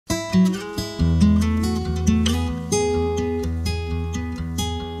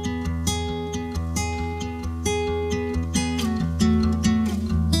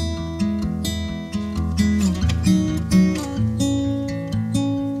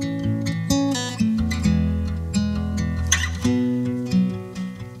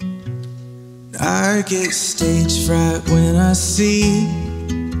I get stage fright when I see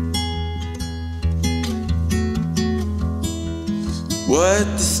what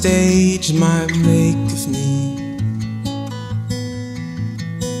the stage might make of me.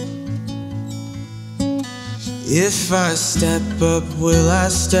 If I step up, will I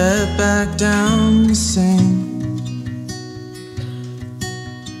step back down the same?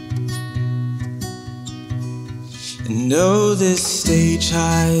 And know this stage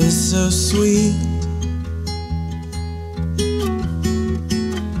high is so sweet,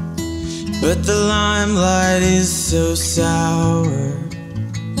 but the limelight is so sour.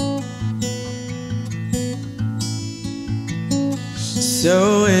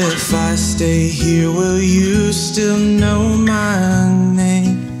 So if I stay here, will you still know my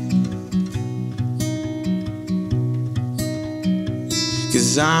name?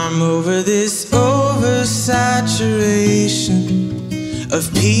 'Cause I'm over this oversaturation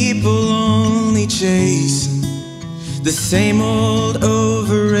of people only chasing the same old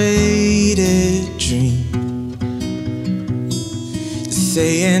overrated dream.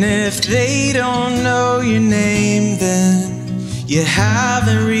 Saying if they don't know your name, then you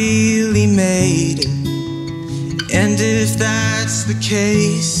haven't really made it. And if that's the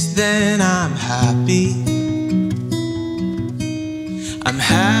case, then I'm happy. I'm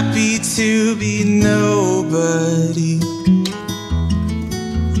happy to be nobody.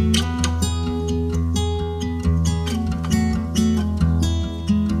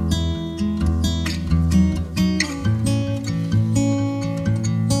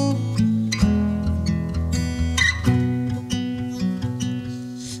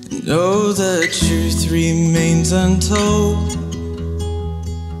 Know the truth remains untold,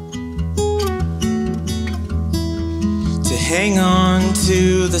 to hang on to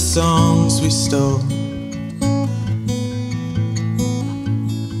the songs we stole.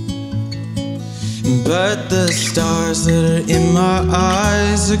 But the stars that are in my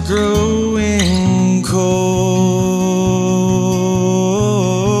eyes are growing cold,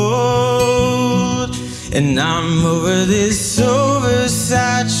 and I'm over this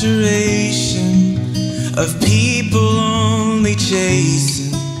oversaturation of people only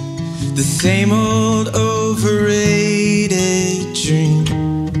chasing the same old overrated dream.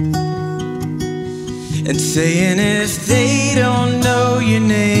 And saying if they don't know your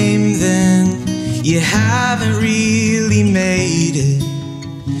name, then you haven't really made it.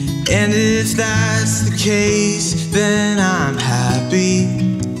 And if that's the case, then I'm happy.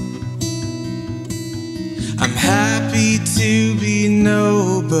 I'm happy to be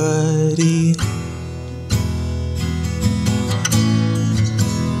nobody.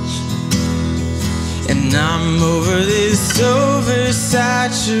 And I'm over this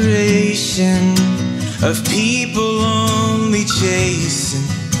oversaturation of people only chasing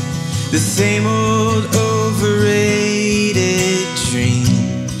the same old overrated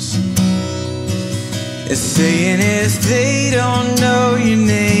dreams. And saying if they don't know your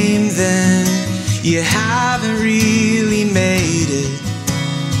name, then you haven't really made it.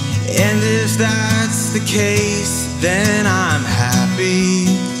 And if that's the case, then I'm happy.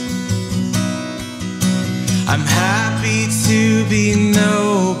 I'm happy to be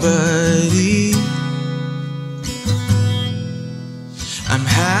nobody. I'm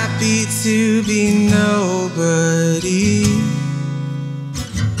happy to be nobody.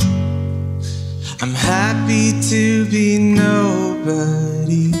 I'm happy to be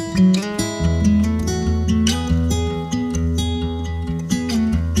nobody.